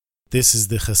This is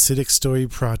the Hasidic Story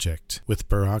Project with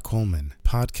Barak Holman,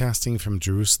 podcasting from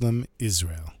Jerusalem,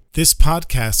 Israel. This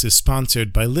podcast is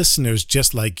sponsored by listeners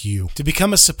just like you. To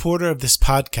become a supporter of this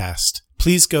podcast,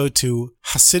 please go to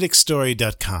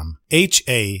HasidicStory.com,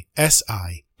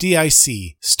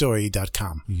 HASIDIC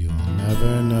story.com. You'll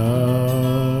never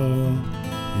know,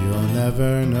 you'll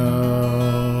never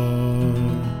know,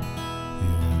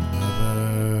 you'll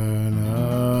never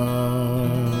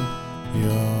know,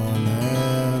 you'll never know.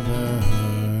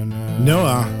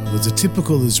 Noah was a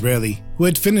typical Israeli who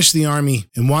had finished the army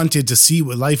and wanted to see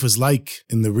what life was like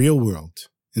in the real world.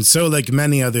 And so, like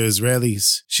many other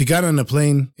Israelis, she got on a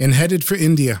plane and headed for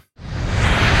India.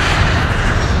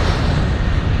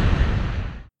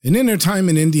 And in her time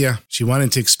in India, she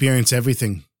wanted to experience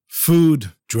everything.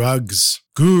 Food, drugs,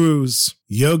 gurus,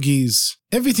 yogis,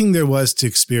 everything there was to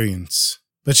experience.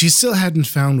 But she still hadn't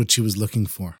found what she was looking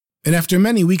for. And after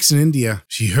many weeks in India,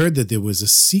 she heard that there was a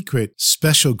secret,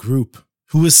 special group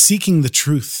who was seeking the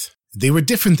truth. They were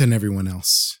different than everyone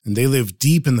else, and they lived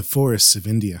deep in the forests of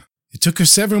India. It took her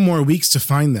several more weeks to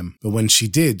find them, but when she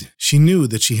did, she knew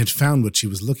that she had found what she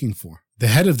was looking for. The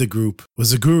head of the group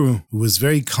was a guru who was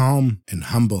very calm and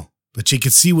humble, but she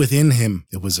could see within him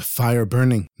there was a fire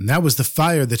burning, and that was the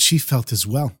fire that she felt as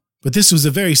well. But this was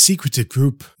a very secretive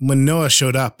group. When Noah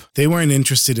showed up, they weren't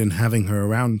interested in having her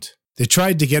around. They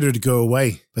tried to get her to go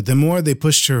away, but the more they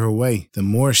pushed her away, the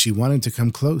more she wanted to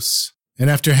come close. And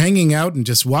after hanging out and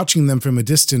just watching them from a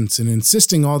distance and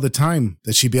insisting all the time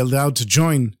that she be allowed to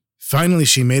join, finally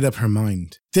she made up her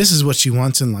mind. This is what she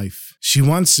wants in life. She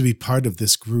wants to be part of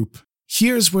this group.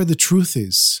 Here's where the truth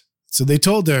is. So they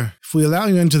told her, if we allow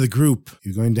you into the group,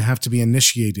 you're going to have to be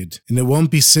initiated, and it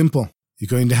won't be simple. You're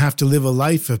going to have to live a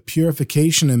life of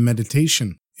purification and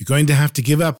meditation. You're going to have to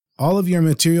give up all of your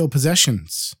material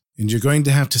possessions, and you're going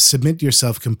to have to submit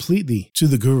yourself completely to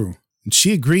the guru. And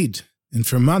she agreed. And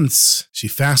for months, she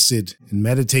fasted and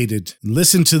meditated and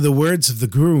listened to the words of the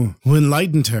guru who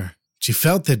enlightened her. She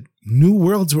felt that new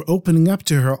worlds were opening up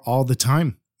to her all the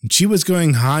time. And she was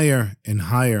going higher and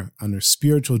higher on her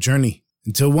spiritual journey.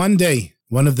 Until one day,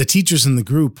 one of the teachers in the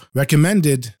group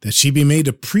recommended that she be made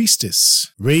a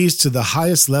priestess, raised to the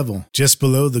highest level, just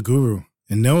below the guru.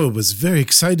 And Noah was very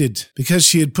excited because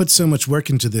she had put so much work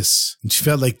into this, and she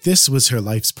felt like this was her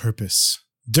life's purpose.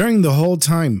 During the whole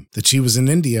time that she was in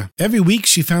India, every week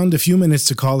she found a few minutes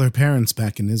to call her parents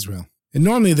back in Israel. And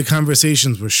normally the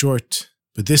conversations were short,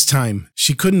 but this time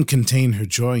she couldn't contain her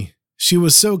joy. She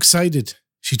was so excited.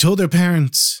 She told her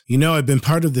parents, I've been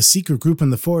part of the secret group in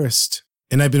the forest,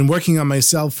 and I've been working on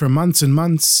myself for months and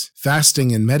months,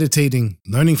 fasting and meditating,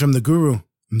 learning from the guru.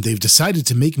 And they've decided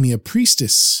to make me a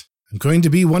priestess. I'm going to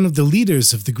be one of the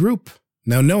leaders of the group.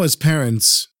 Now, Noah's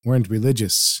parents weren't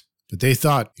religious, but they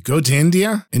thought, you go to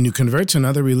India and you convert to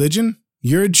another religion?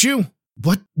 You're a Jew.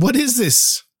 What is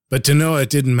this? But to Noah, it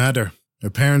didn't matter. Her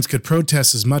parents could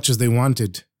protest as much as they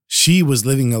wanted. She was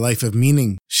living a life of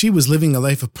meaning. She was living a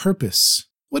life of purpose.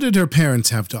 What did her parents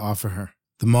have to offer her?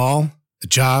 The mall? A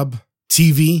job?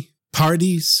 TV?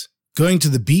 Parties? Going to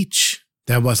the beach?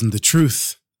 That wasn't the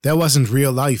truth. That wasn't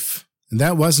real life. And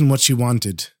that wasn't what she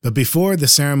wanted. But before the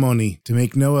ceremony to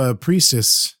make Noah a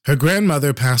priestess, her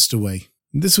grandmother passed away.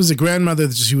 This was a grandmother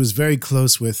that she was very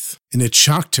close with, and it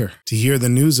shocked her to hear the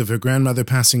news of her grandmother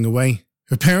passing away.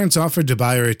 Her parents offered to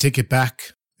buy her a ticket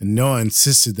back, and Noah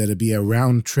insisted that it be a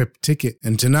round-trip ticket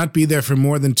and to not be there for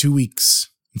more than 2 weeks.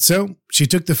 And so she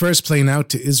took the first plane out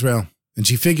to Israel, and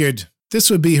she figured this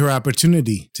would be her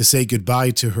opportunity to say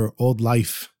goodbye to her old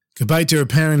life. Goodbye to her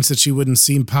parents that she wouldn't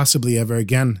see possibly ever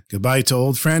again. Goodbye to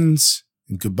old friends,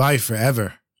 and goodbye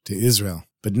forever to Israel.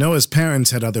 But Noah's parents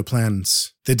had other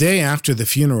plans. The day after the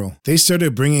funeral, they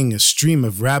started bringing a stream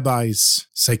of rabbis,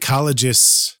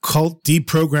 psychologists, cult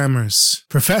deprogrammers,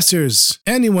 professors,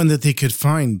 anyone that they could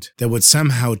find that would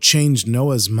somehow change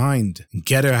Noah's mind and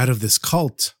get her out of this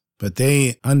cult. But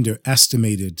they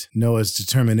underestimated Noah's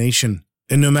determination.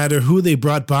 And no matter who they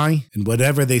brought by and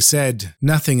whatever they said,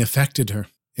 nothing affected her.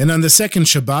 And on the second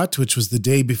Shabbat, which was the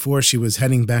day before she was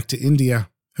heading back to India,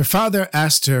 her father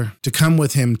asked her to come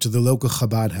with him to the local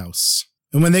Chabad house.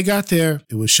 And when they got there,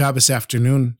 it was Shabbos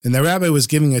afternoon, and the rabbi was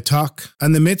giving a talk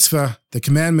on the mitzvah, the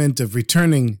commandment of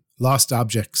returning lost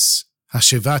objects,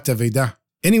 Hashivat Avedah.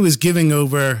 And he was giving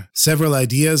over several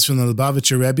ideas from the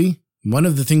Lubavitcher Rebbe. One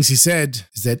of the things he said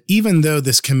is that even though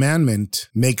this commandment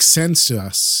makes sense to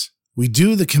us, we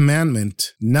do the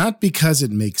commandment not because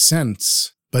it makes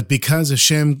sense, but because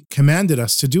Hashem commanded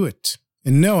us to do it.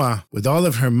 And Noah, with all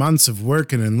of her months of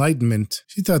work and enlightenment,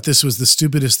 she thought this was the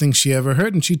stupidest thing she ever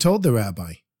heard, and she told the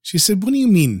rabbi. She said, "What do you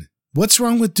mean? What's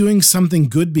wrong with doing something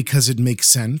good because it makes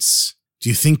sense? Do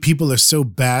you think people are so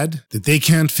bad that they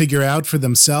can't figure out for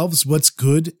themselves what's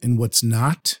good and what's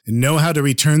not, and know how to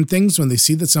return things when they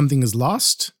see that something is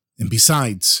lost? And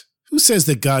besides, who says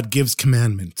that God gives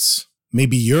commandments?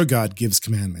 Maybe your God gives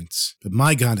commandments, but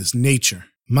my God is nature.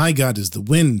 My God is the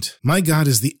wind. My God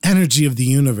is the energy of the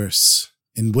universe.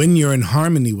 And when you're in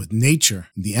harmony with nature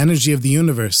and the energy of the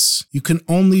universe, you can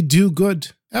only do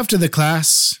good. After the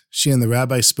class, she and the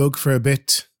rabbi spoke for a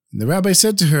bit, and the rabbi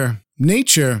said to her,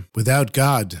 nature, without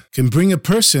God, can bring a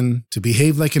person to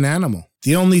behave like an animal.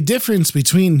 The only difference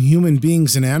between human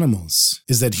beings and animals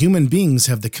is that human beings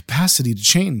have the capacity to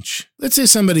change. Let's say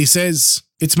somebody says,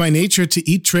 it's my nature to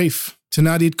eat treif, to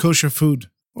not eat kosher food.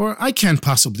 Or I can't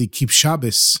possibly keep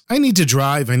Shabbos. I need to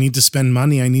drive, I need to spend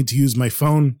money, I need to use my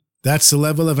phone. That's the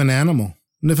level of an animal.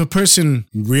 And if a person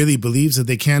really believes that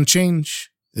they can't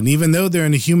change, then even though they're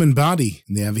in a human body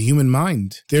and they have a human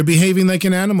mind, they're behaving like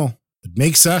an animal. What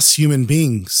makes us human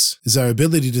beings is our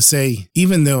ability to say,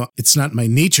 even though it's not my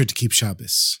nature to keep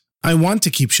Shabbos, I want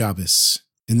to keep Shabbos.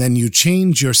 And then you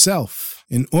change yourself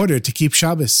in order to keep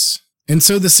Shabbos. And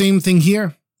so the same thing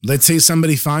here. Let's say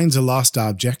somebody finds a lost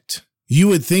object. You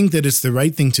would think that it's the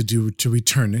right thing to do to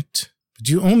return it. But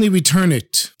you only return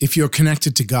it if you're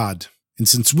connected to God. And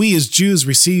since we as Jews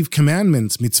receive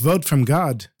commandments, mitzvot from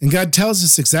God, and God tells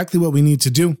us exactly what we need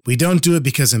to do, we don't do it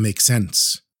because it makes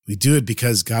sense. We do it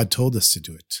because God told us to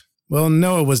do it. Well,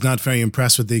 Noah was not very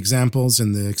impressed with the examples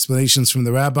and the explanations from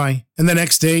the rabbi, and the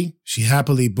next day, she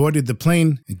happily boarded the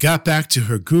plane and got back to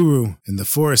her guru in the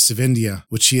forests of India,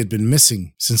 which she had been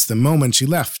missing since the moment she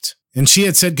left. And she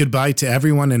had said goodbye to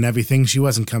everyone and everything. She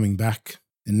wasn't coming back.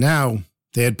 And now,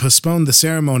 they had postponed the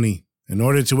ceremony in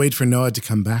order to wait for Noah to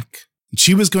come back. And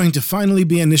she was going to finally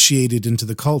be initiated into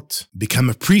the cult, become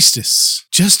a priestess,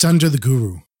 just under the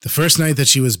guru. The first night that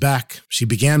she was back, she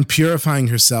began purifying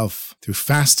herself through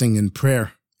fasting and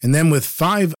prayer, and then with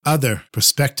 5 other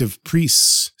prospective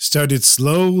priests, started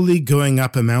slowly going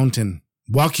up a mountain,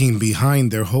 walking behind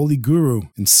their holy guru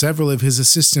and several of his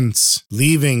assistants,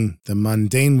 leaving the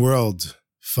mundane world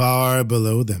far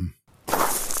below them.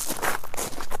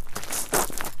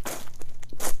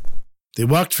 They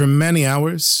walked for many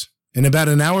hours, and about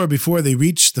an hour before they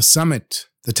reached the summit,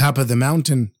 the top of the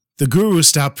mountain, the guru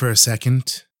stopped for a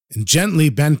second and gently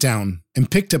bent down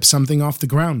and picked up something off the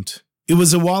ground. It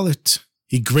was a wallet.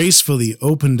 He gracefully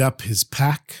opened up his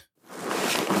pack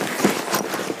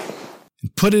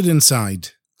and put it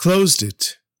inside, closed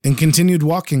it, and continued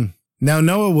walking. Now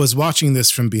Noah was watching this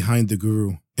from behind the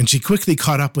guru, and she quickly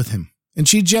caught up with him. And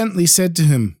she gently said to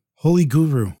him, Holy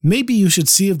Guru, maybe you should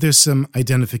see if there's some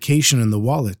identification in the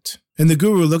wallet. And the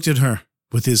guru looked at her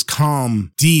with his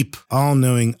calm, deep,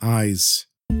 all-knowing eyes.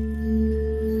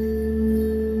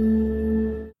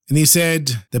 And he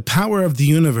said, the power of the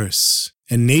universe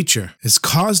and nature has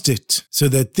caused it so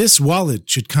that this wallet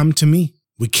should come to me.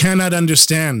 We cannot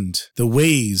understand the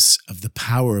ways of the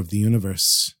power of the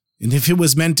universe. And if it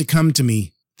was meant to come to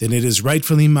me, then it is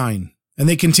rightfully mine. And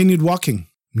they continued walking.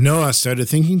 Noah started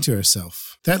thinking to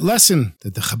herself, that lesson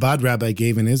that the Chabad rabbi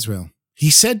gave in Israel. He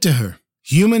said to her,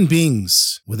 human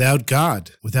beings, without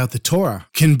God, without the Torah,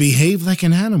 can behave like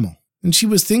an animal. And she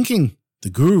was thinking, the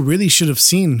guru really should have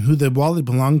seen who the wallet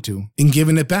belonged to and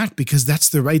given it back because that's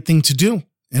the right thing to do.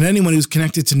 And anyone who's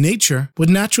connected to nature would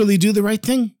naturally do the right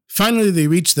thing. Finally, they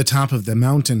reached the top of the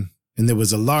mountain, and there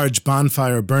was a large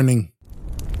bonfire burning.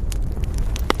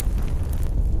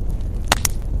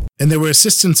 And there were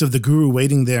assistants of the guru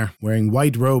waiting there, wearing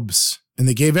white robes. And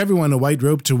they gave everyone a white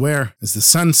robe to wear as the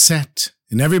sun set.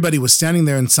 And everybody was standing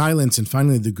there in silence, and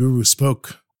finally the guru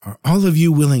spoke. Are all of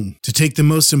you willing to take the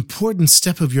most important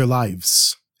step of your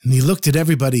lives? And he looked at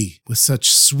everybody with such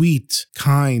sweet,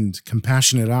 kind,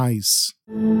 compassionate eyes.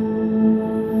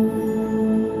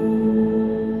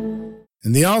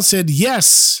 And they all said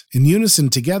yes, in unison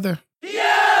together.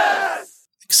 Yes!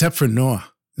 Except for Noah.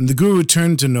 And the guru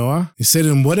turned to Noah. He said,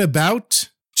 and what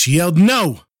about? She yelled,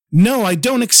 no, I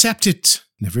don't accept it.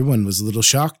 And everyone was a little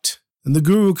shocked. And the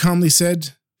guru calmly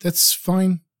said, that's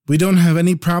fine. We don't have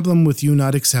any problem with you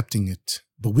not accepting it,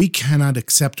 but we cannot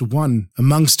accept one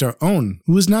amongst our own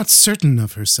who is not certain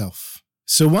of herself.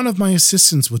 So one of my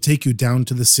assistants will take you down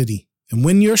to the city, and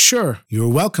when you're sure, you're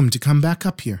welcome to come back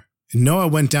up here. And Noah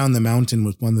went down the mountain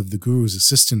with one of the guru's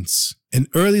assistants, and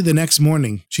early the next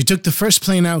morning, she took the first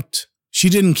plane out. She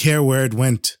didn't care where it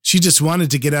went. She just wanted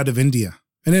to get out of India,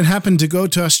 and it happened to go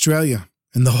to Australia.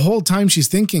 And the whole time she's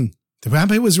thinking, the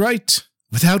rabbi was right.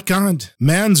 Without God,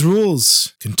 man's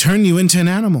rules can turn you into an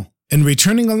animal. And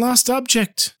returning a lost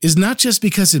object is not just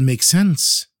because it makes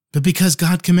sense, but because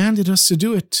God commanded us to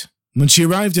do it. When she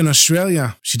arrived in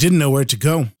Australia, she didn't know where to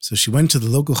go, so she went to the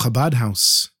local Chabad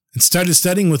house. and started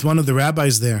studying with one of the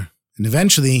rabbis there. And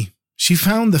eventually, she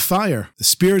found the fire, the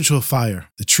spiritual fire,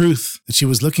 the truth that she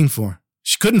was looking for.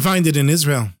 She couldn't find it in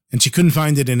Israel, and she couldn't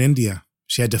find it in India.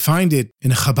 She had to find it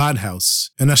in a Chabad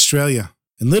house in Australia.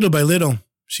 And little by little,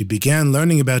 she began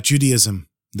learning about Judaism,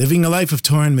 living a life of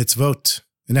Torah and mitzvot.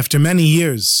 And after many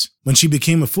years, when she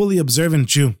became a fully observant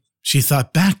Jew, she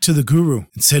thought back to the Guru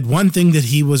and said one thing that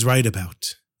he was right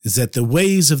about, is that the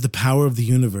ways of the power of the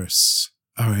universe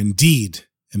are indeed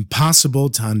impossible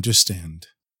to understand.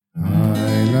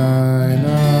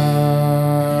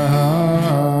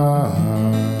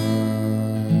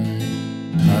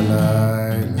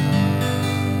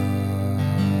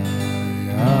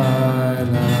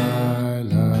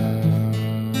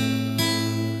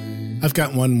 I've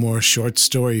got one more short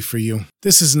story for you.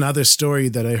 This is another story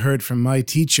that I heard from my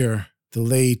teacher, the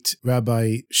late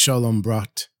Rabbi Shalom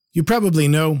Brot. You probably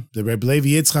know the Reb Levi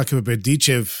Yitzchak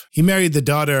Berdichev. He married the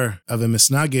daughter of a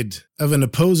misnagid, of an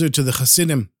opposer to the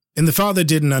Hasidim. And the father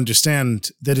didn't understand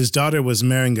that his daughter was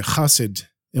marrying a chassid.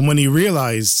 And when he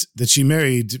realized that she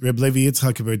married Reb Levi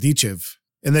Yitzchak Berdichev,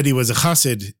 and that he was a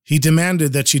chassid, he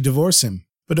demanded that she divorce him.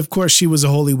 But of course, she was a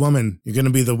holy woman. You're going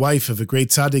to be the wife of a great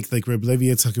tzaddik like Reb Levi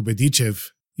Yitzchak Berdichev.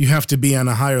 You have to be on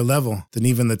a higher level than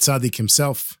even the tzaddik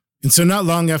himself. And so not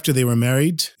long after they were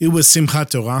married, it was Simchat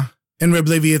Torah, and Reb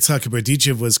Levi Yitzchak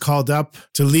Berdichev was called up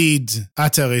to lead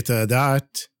Atar et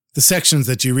Ha'adat, the sections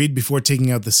that you read before taking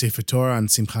out the Sefer Torah on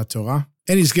Simchat Torah.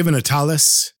 And he's given a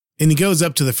talis, and he goes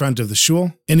up to the front of the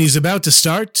shul, and he's about to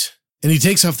start, and he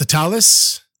takes off the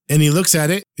talis, and he looks at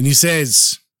it, and he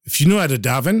says, if you know how to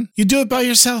daven, you do it by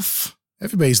yourself.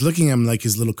 Everybody's looking at him like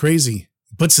he's a little crazy.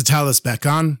 He puts the talis back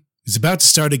on. He's about to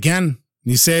start again. And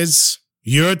he says,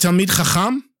 you're a Talmid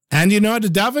Chacham, and you know how to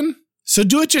daven? So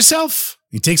do it yourself.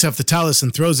 He takes off the talis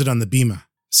and throws it on the bima.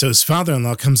 So his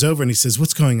father-in-law comes over and he says,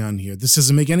 what's going on here? This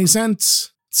doesn't make any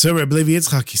sense. So Reb Levi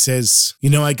Yitzchak, he says,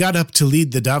 I got up to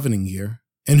lead the davening here.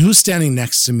 And who's standing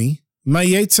next to me? My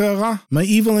Yetzer Hara, my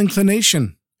evil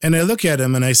inclination. And I look at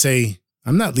him and I say,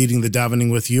 I'm not leading the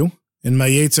davening with you. And my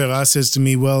Yetzer Hara says to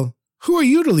me, well, who are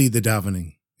you to lead the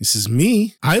davening? He says,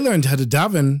 me? I learned how to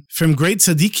daven from great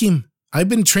tzaddikim. I've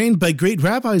been trained by great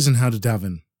rabbis in how to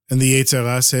daven. And the Yetzer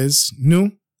Hara says,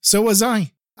 no, so was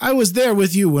I. I was there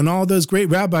with you when all those great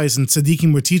rabbis and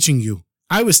tzaddikim were teaching you.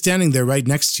 I was standing there right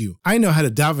next to you. I know how to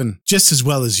daven just as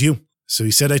well as you. So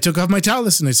he said, I took off my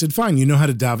talis and I said, fine, you know how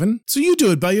to daven, so you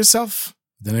do it by yourself.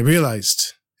 Then I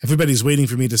realized everybody's waiting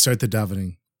for me to start the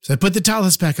davening. So I put the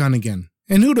talis back on again.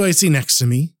 And who do I see next to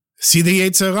me? I see the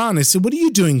Yetzer Hara. And I said, what are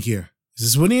you doing here? He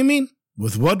says, what do you mean?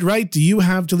 With what right do you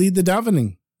have to lead the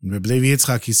davening? And Reb Levi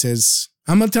Yitzchak, he says,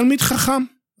 I'm a Talmid Chacham.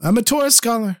 I'm a Torah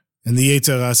scholar. And the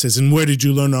Yetzer Hara says, and where did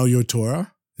you learn all your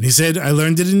Torah? And he said, I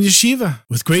learned it in yeshiva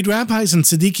with great rabbis and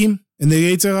tzaddikim. And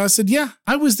the Yetzer Hara said, yeah,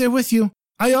 I was there with you.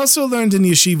 I also learned in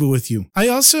yeshiva with you. I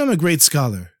also am a great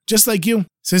scholar, just like you.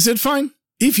 So I said, fine.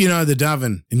 If you know how to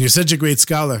daven and you're such a great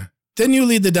scholar, then you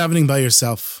lead the davening by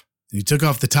yourself. And he took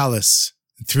off the talis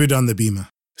and threw it on the bima.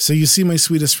 So you see, my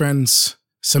sweetest friends,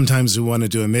 sometimes we want to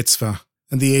do a mitzvah,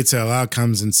 and the Yetzer Hara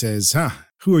comes and says,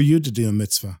 who are you to do a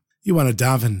mitzvah? You want to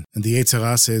daven, and the Yetzer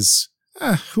Hara says,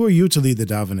 who are you to lead the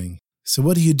davening? So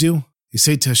what do? You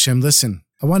say to Hashem, listen,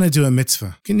 I want to do a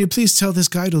mitzvah. Can you please tell this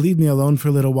guy to leave me alone for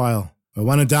a little while? I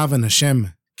want to daven,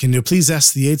 Hashem. Can you please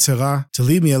ask the Yetzer Hara to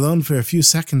leave me alone for a few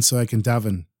seconds so I can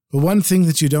daven? But one thing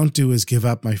that you don't do is give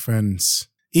up, my friends.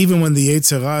 Even when the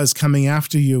Yetzer Hara is coming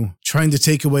after you, trying to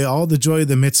take away all the joy of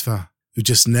the mitzvah, you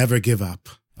just never give up.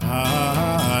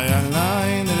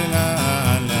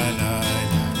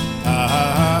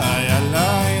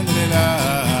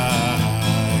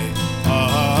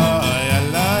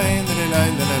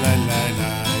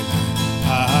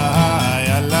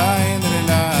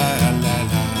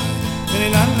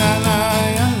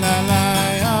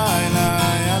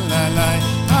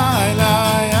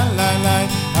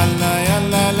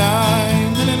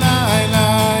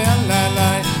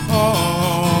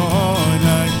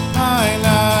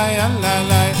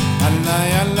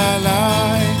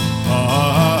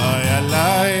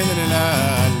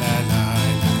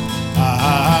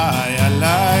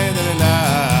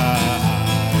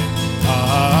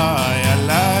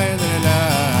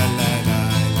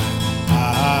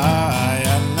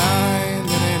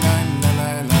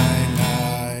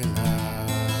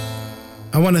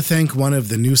 I want to thank one of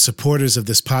the new supporters of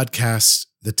this podcast,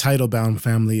 the Teitelbaum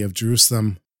family of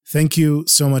Jerusalem. Thank you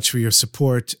so much for your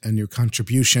support and your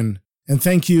contribution. And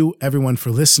thank you, everyone,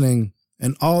 for listening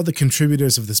and all the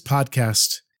contributors of this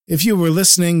podcast. If you were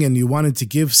listening and you wanted to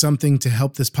give something to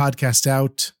help this podcast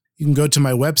out, you can go to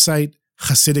my website,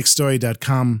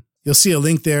 HasidicStory.com. You'll see a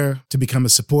link there to become a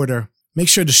supporter. Make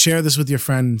sure to share this with your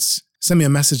friends. Send me a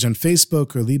message on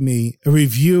Facebook or leave me a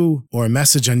review or a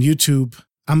message on YouTube.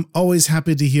 I'm always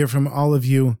happy to hear from all of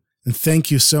you, and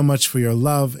thank you so much for your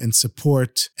love and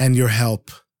support and your help.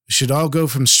 We should all go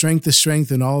from strength to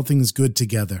strength and all things good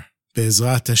together.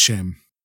 Be'ezrat Hashem.